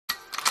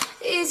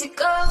easy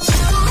go.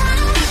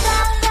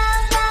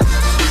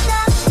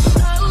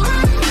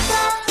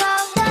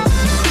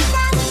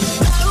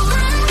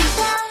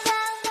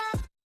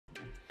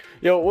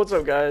 Yo, what's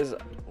up, guys?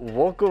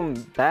 Welcome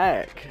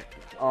back.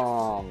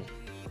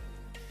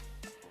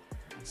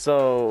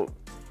 So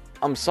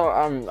I'm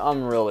sorry.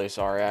 I'm really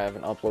sorry. I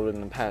haven't uploaded in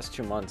the past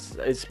 2 months.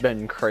 It's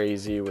been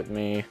crazy with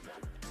me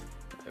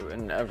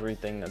and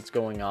everything that's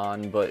going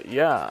on. But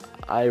yeah,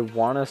 I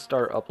want to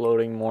start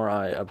uploading more.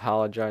 I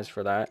apologize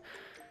for that.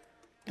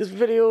 This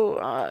video,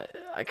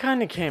 I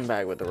kind of came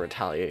back with a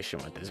retaliation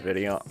with this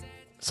video.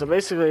 So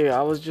basically,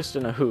 I was just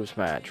in a hoops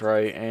match,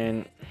 right?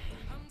 And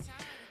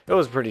it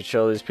was pretty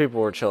chill. These people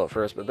were chill at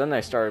first, but then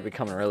they started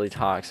becoming really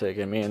toxic,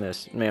 and me and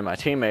my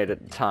teammate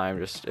at the time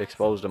just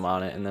exposed them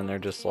on it, and then they're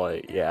just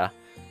like, yeah,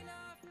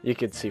 you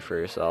could see for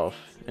yourself.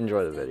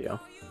 Enjoy the video.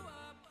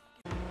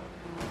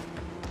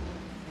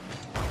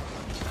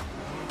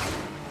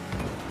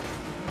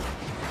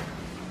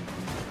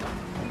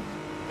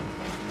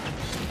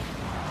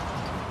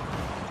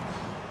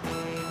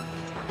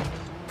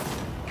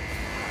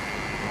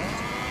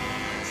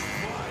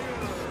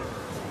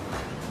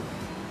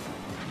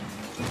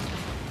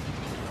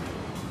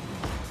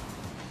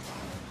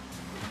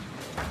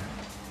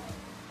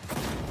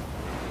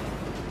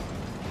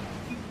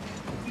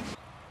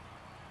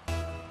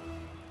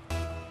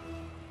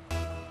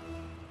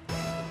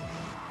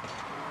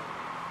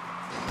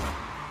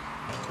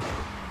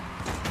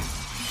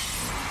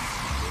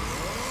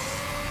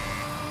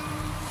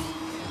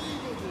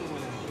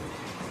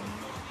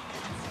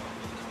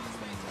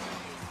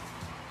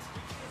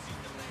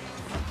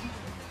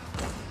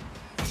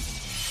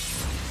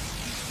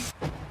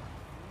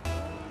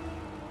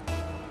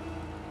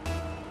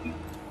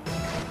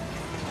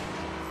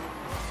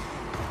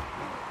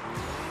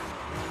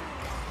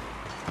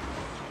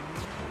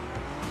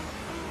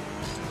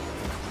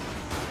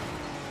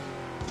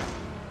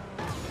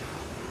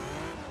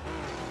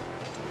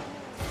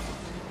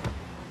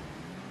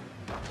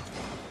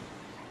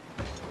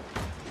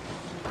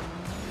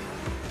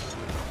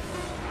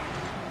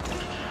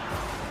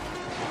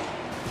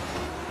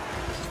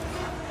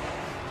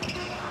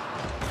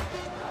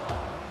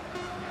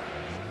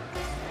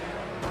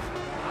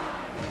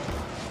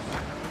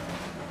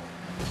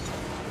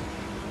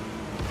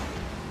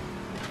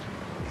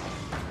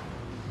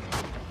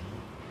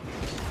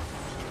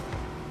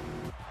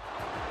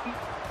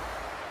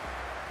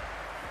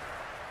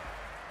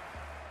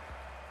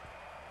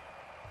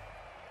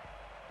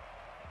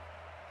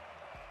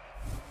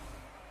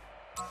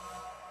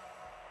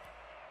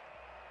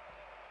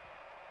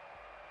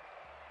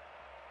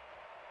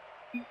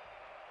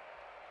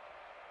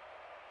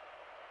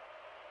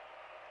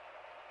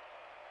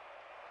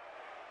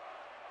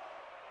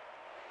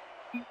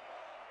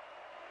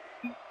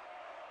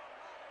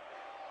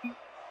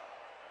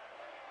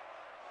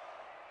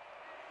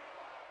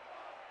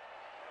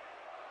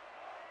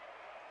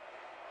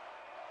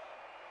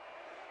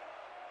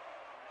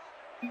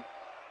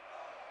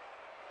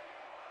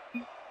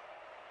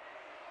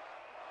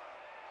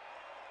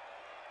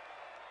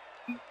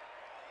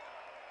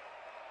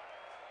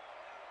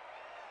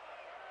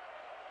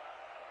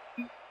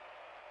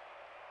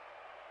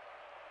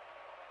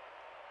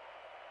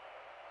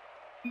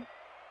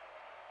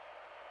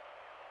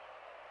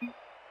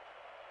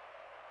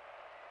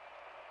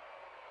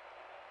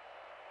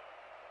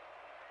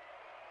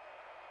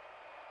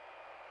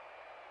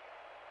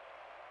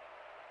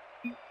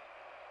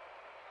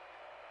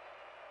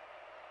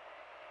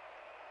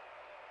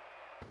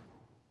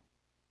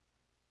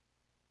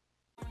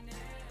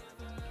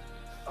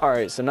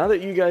 Alright, so now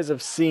that you guys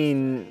have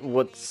seen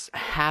what's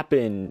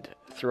happened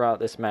throughout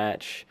this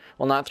match,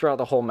 well, not throughout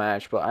the whole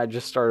match, but I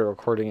just started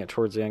recording it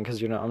towards the end because,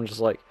 you know, I'm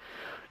just like,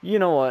 you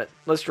know what,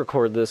 let's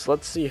record this.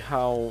 Let's see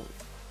how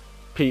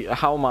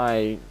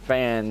my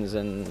fans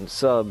and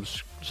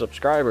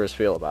subscribers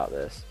feel about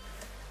this.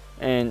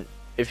 And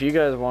if you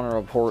guys want to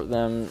report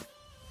them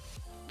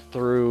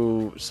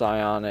through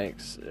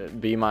Psionics,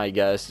 be my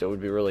guest. It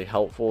would be really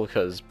helpful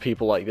because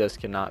people like this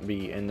cannot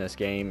be in this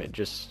game.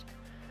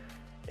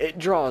 It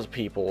draws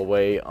people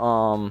away.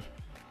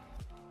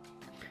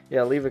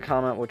 Yeah, leave a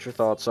comment what your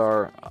thoughts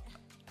are.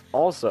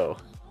 Also,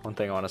 one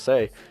thing I want to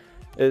say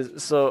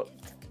is, so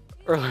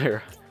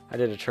earlier I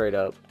did a trade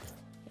up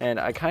and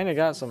I kind of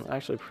got some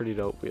actually pretty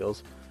dope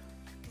wheels.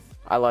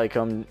 I like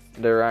them.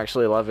 They're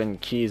actually 11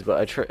 keys, but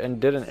I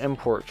did an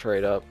import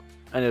trade up.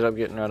 Ended up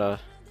getting rid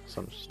of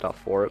some stuff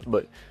for it,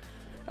 but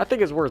I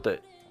think it's worth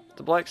it.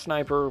 The Black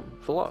Sniper,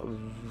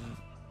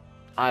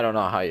 I don't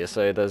know how you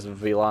say this,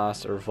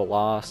 Velos,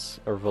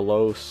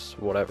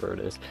 whatever it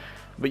is.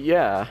 But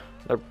yeah,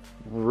 they're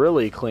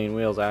really clean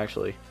wheels,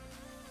 actually.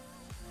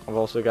 I've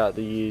also got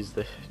these,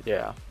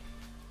 yeah.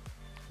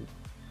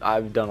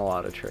 I've done a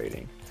lot of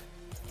trading.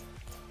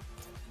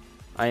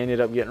 I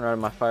ended up getting rid of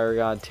my Fire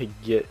God to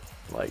get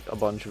like a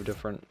bunch of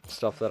different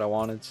stuff that I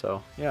wanted,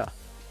 so yeah.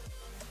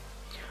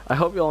 I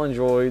hope y'all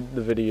enjoyed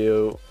the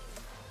video.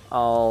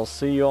 I'll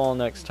see you all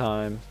next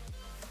time.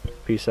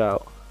 Peace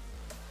out.